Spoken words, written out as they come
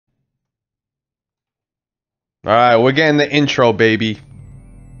Alright, we're getting the intro, baby.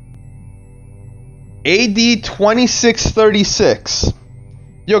 AD 2636.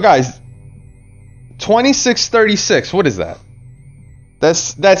 Yo, guys. 2636, what is that?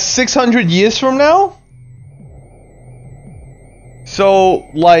 That's 600 years from now? So,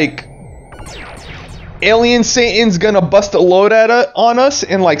 like, Alien Satan's gonna bust a load on us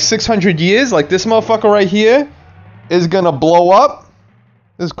in like 600 years? Like, this motherfucker right here is gonna blow up?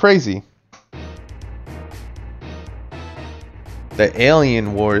 This is crazy. The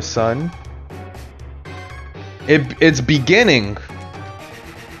Alien Wars, son. It's beginning.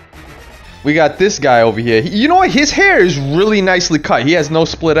 We got this guy over here. You know what? His hair is really nicely cut. He has no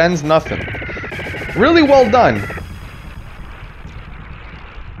split ends, nothing. Really well done.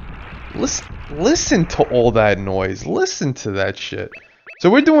 Listen to all that noise. Listen to that shit.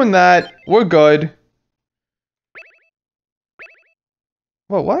 So we're doing that. We're good.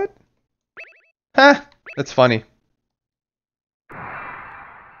 What? Huh? That's funny.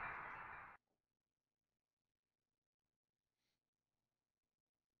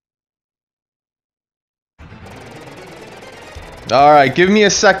 Alright, give me a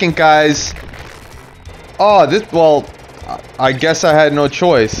second, guys. Oh, well, I guess I had no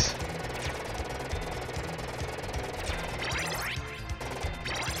choice.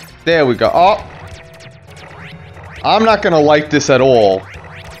 There we go. Oh. I'm not gonna like this at all.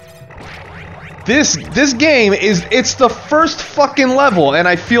 This game it's the first fucking level, and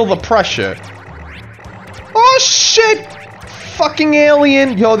I feel the pressure. Oh, shit! Fucking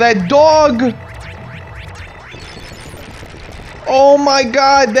alien. Yo, that dog. Oh my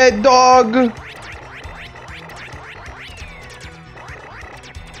god, that dog!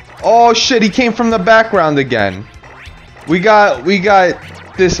 Oh shit, he came from the background again. We got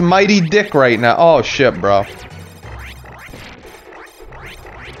this mighty dick right now. Oh shit, bro.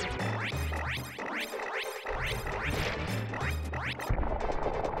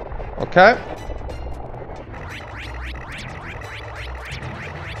 Okay.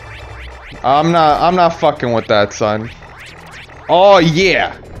 I'm not fucking with that, son. Oh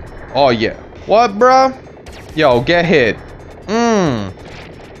yeah. Oh yeah. What, bro? Yo, get hit.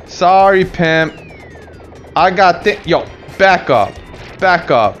 Sorry, pimp. I got this. Yo, back up.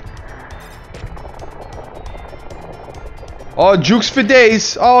 Back up. Oh, jukes for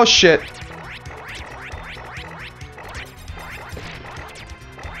days. Oh shit.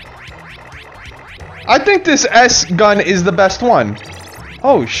 I think this S gun is the best one.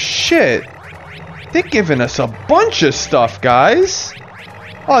 Oh shit. They're giving us a bunch of stuff, guys.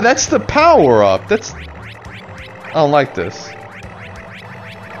 Oh, that's the power-up. I don't like this.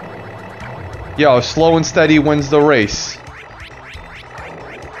 Yo, slow and steady wins the race.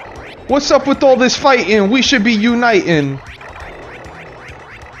 What's up with all this fighting? We should be uniting.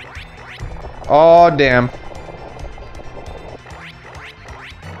 Oh, damn.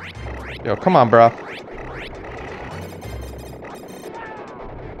 Yo, come on, bro.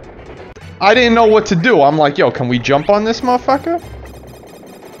 I didn't know what to do. I'm like, yo, can we jump on this motherfucker?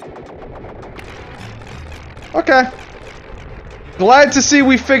 Okay. Glad to see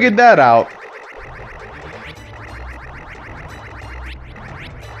we figured that out.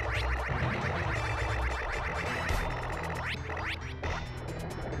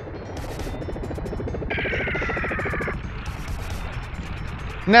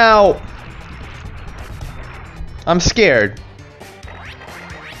 Now, I'm scared.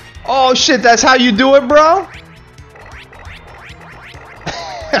 Oh shit, that's how you do it, bro?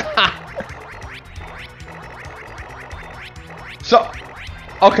 So,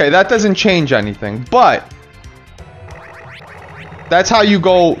 okay, that doesn't change anything, but that's how you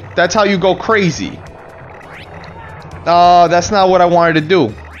go crazy. That's not what I wanted to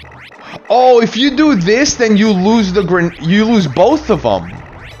do. Oh, if you do this, then you lose both of them.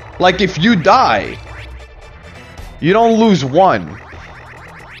 Like if you die, you don't lose one.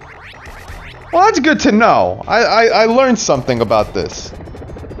 Well, that's good to know. I learned something about this.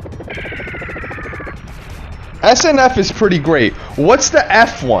 S and F is pretty great. What's the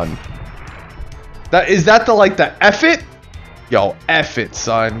F one? Is that the F it? Yo, F it,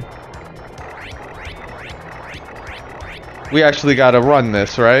 son. We actually gotta run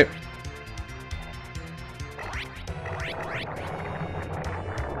this, right?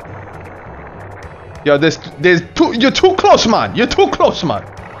 Yo, you're too close, man. You're too close, man.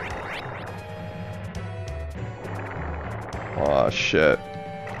 Oh, shit.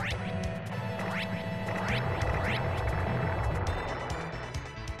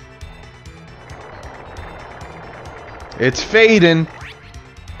 It's fading.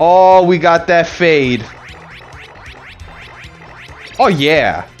 Oh, we got that fade. Oh,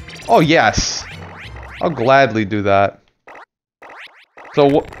 yeah. Oh, yes. I'll gladly do that. So,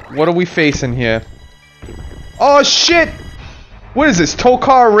 what are we facing here? Oh, shit! What is this,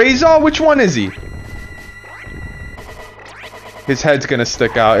 Tokar Razor? Which one is he? His head's gonna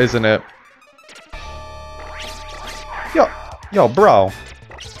stick out, isn't it? Yo, bro.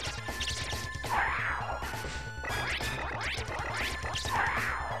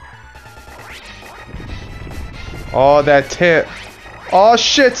 Oh, that tip. Oh,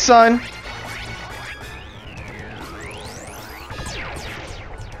 shit, son.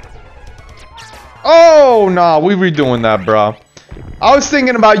 Oh, nah, we redoing that, bro. I was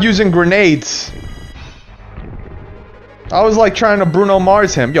thinking about using grenades. I was like trying to Bruno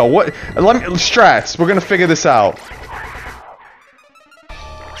Mars him. Yo, what? Strats, we're gonna figure this out.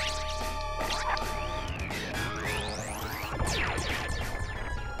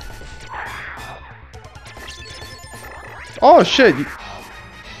 Oh, shit.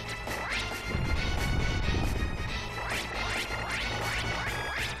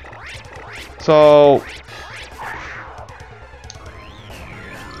 So...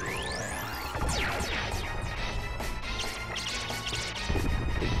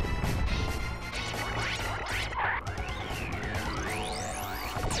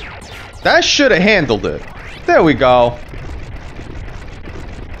 that should have handled it. There we go.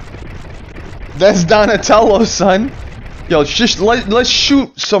 That's Donatello, son. Yo, just let's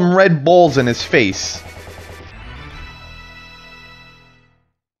shoot some red balls in his face.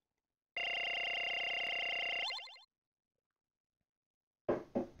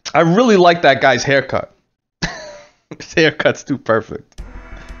 I really like that guy's haircut. His haircut's too perfect.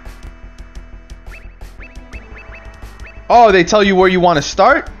 Oh, they tell you where you want to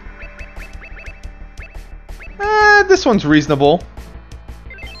start? This one's reasonable.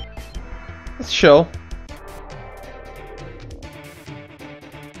 Let's chill.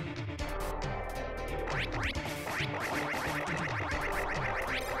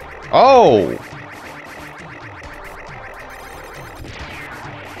 Oh!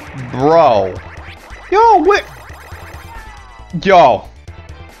 Bro. Yo, what? Yo.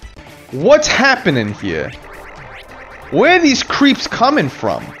 What's happening here? Where are these creeps coming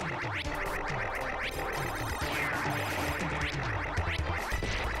from?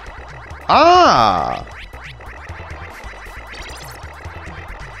 Ah!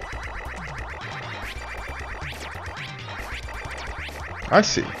 I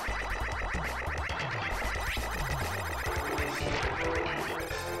see.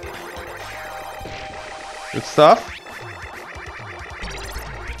 Good stuff.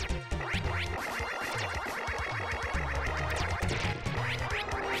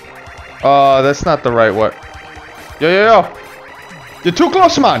 That's not the right way. Yo. You're too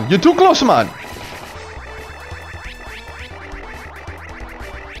close, man. You're too close, man.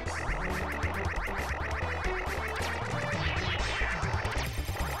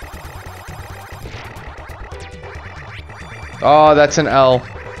 Oh, that's an L.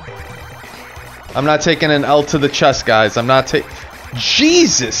 I'm not taking an L to the chest, guys. I'm not taking...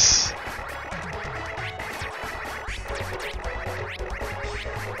 Jesus!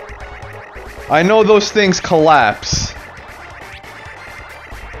 I know those things collapse.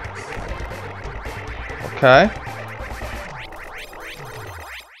 Okay.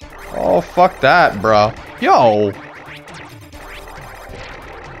 Oh, fuck that, bro. Yo!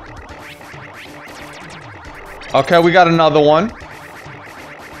 Okay, we got another one.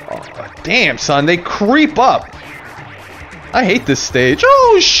 Oh, damn, son, they creep up. I hate this stage.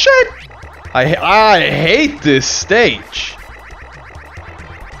 Oh, shit! I hate this stage.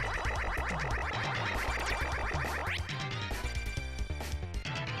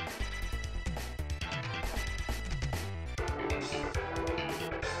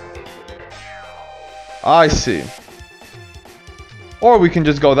 I see. Or we can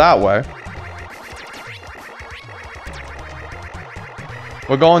just go that way.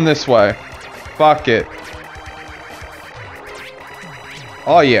 We're going this way. Fuck it.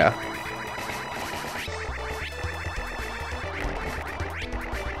 Oh, yeah.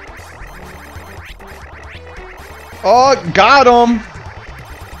 Oh, got him!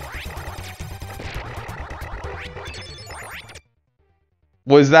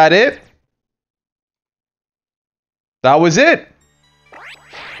 Was that it? That was it!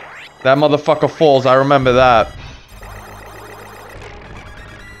 That motherfucker falls, I remember that.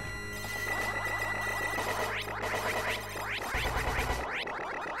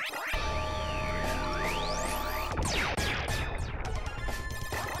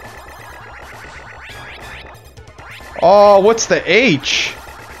 Oh, what's the H?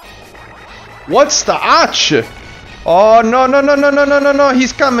 What's the H? Oh, no,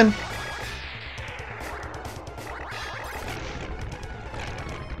 he's coming.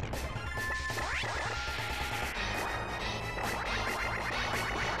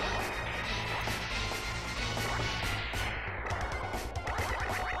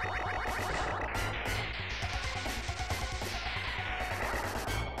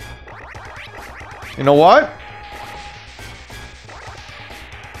 You know what?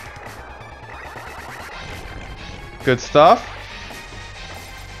 Good stuff.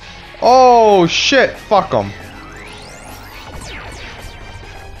 Oh shit, fuck him.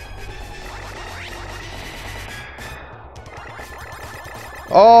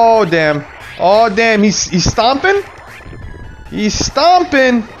 Oh damn. Oh damn, he's stomping? He's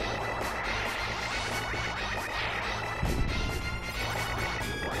stomping.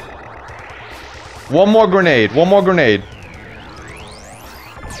 One more grenade. One more grenade.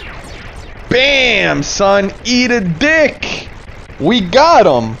 Bam, son. Eat a dick. We got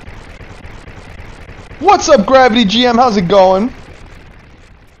him. What's up, Gravity GM? How's it going?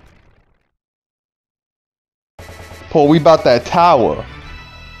 Paul, we about that tower.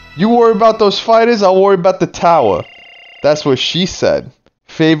 You worry about those fighters, I'll worry about the tower. That's what she said.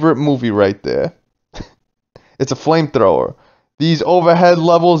 Favorite movie right there. It's a flamethrower. These overhead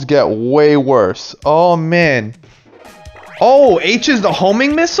levels get way worse. Oh, man. Oh, H is the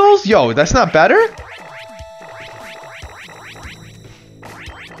homing missiles? Yo, that's not better?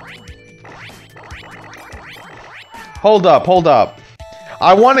 Hold up, hold up.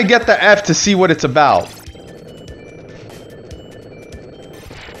 I want to get the F to see what it's about.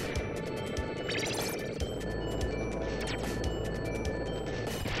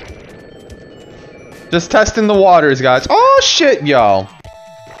 Just testing the waters, guys. Oh, shit, yo.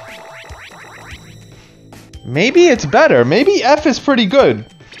 Maybe it's better. Maybe F is pretty good.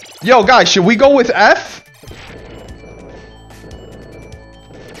 Yo, guys, should we go with F?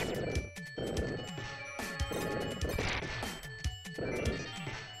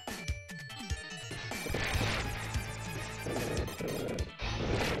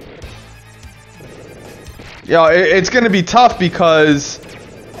 Yo, it's gonna be tough because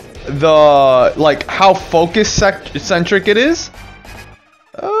the, like, how focus-centric it is?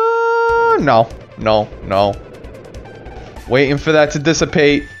 No. No, no. Waiting for that to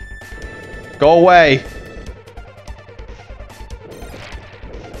dissipate. Go away.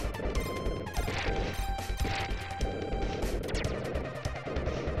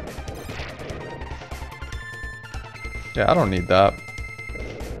 Yeah, I don't need that.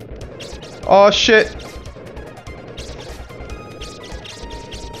 Oh, shit.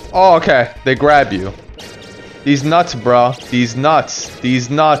 Oh, okay. They grab you. These nuts, bro. These nuts. These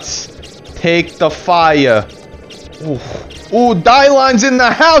nuts. Take the fire. Ooh. Ooh, Dylon's in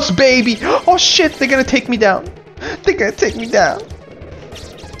the house, baby. Oh, shit. They're gonna take me down. They're gonna take me down.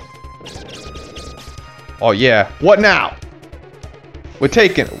 Oh, yeah. What now? We're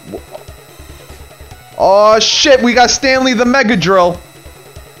taking... Oh, shit. We got Stanley the Mega Drill.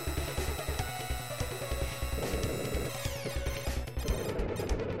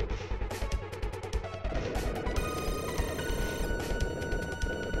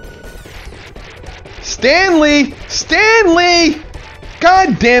 Stanley! Stanley!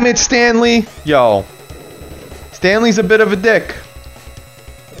 God damn it, Stanley! Yo. Stanley's a bit of a dick.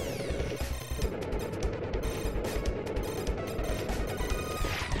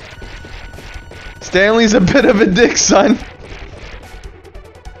 Stanley's a bit of a dick, son.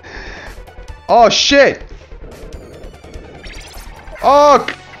 Oh, shit. Oh,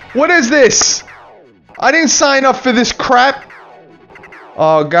 what is this? I didn't sign up for this crap.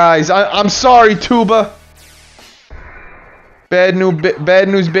 Oh, guys, I'm sorry, Tuba. Bad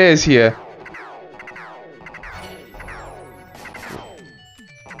news bears here.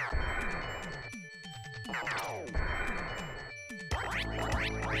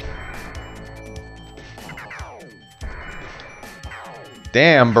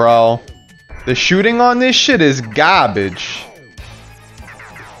 Damn, bro. The shooting on this shit is garbage.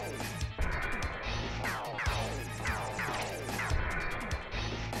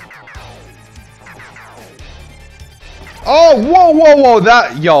 Oh, whoa, whoa, whoa,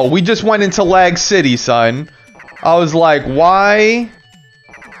 that, yo, we just went into Lag City, son. I was like, why?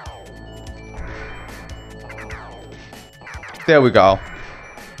 There we go.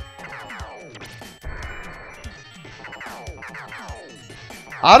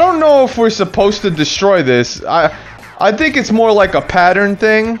 I don't know if we're supposed to destroy this. I think it's more like a pattern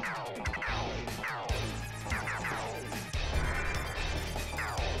thing.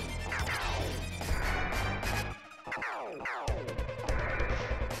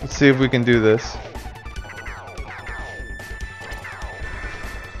 Let's see if we can do this.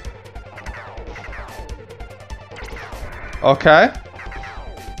 Okay.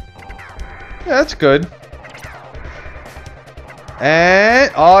 Yeah, that's good.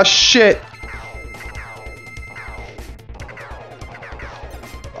 And... oh, shit.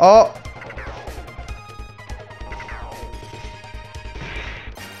 Oh.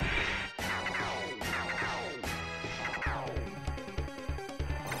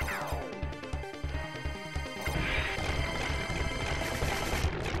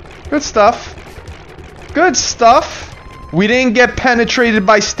 Good stuff. Good stuff. We didn't get penetrated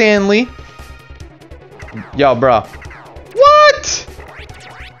by Stanley. Yo, bro. What?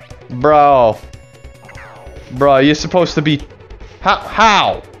 Bro. Bro, you're supposed to be...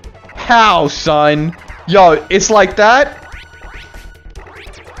 How? How, son? Yo, it's like that?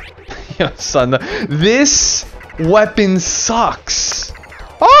 Yo, son, this weapon sucks.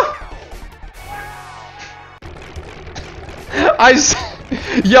 Oh!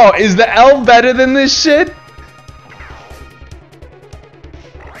 Yo, is the L better than this shit?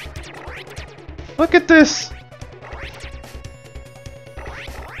 Look at this.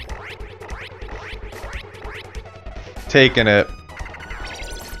 Taking it.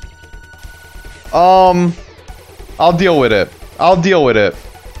 I'll deal with it. I'll deal with it.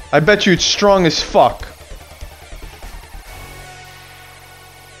 I bet you it's strong as fuck.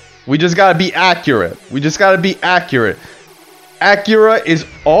 We just gotta be accurate. We just gotta be accurate. Acura is...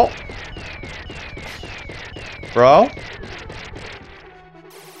 Oh. Bro.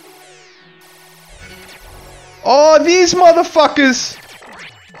 Oh, these motherfuckers.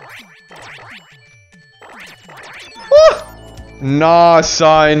 Oh. Nah,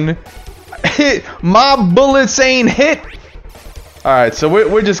 son. My bullets ain't hit. Alright, so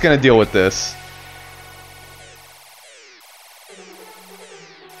we're just gonna deal with this.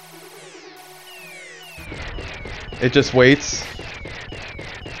 It just waits.